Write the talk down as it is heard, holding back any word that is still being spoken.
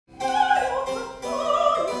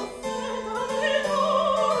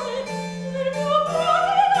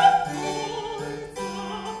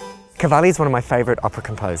Cavalli is one of my favourite opera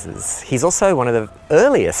composers. He's also one of the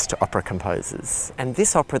earliest opera composers. And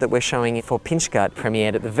this opera that we're showing for Pinchgut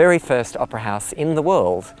premiered at the very first opera house in the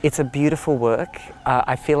world. It's a beautiful work.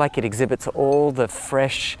 I feel like it exhibits all the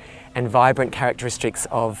fresh and vibrant characteristics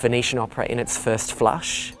of Venetian opera in its first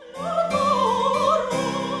flush.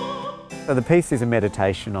 So the piece is a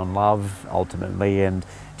meditation on love, ultimately, and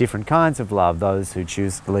different kinds of love. Those who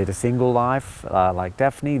choose to lead a single life, like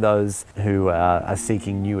Dafne, those who are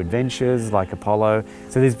seeking new adventures, like Apollo.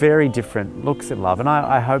 So there's very different looks at love, and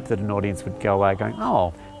I hope that an audience would go away going,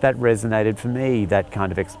 oh, that resonated for me, that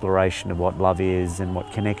kind of exploration of what love is and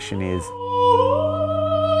what connection is.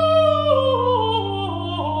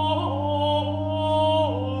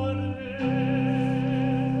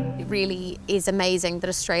 Really is amazing that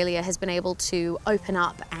Australia has been able to open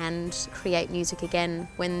up and create music again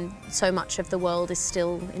when so much of the world is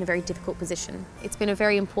still in a very difficult position. It's been a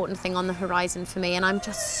very important thing on the horizon for me, and I'm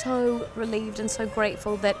just so relieved and so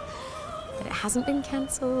grateful that it hasn't been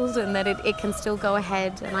cancelled and that it can still go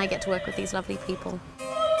ahead and I get to work with these lovely people.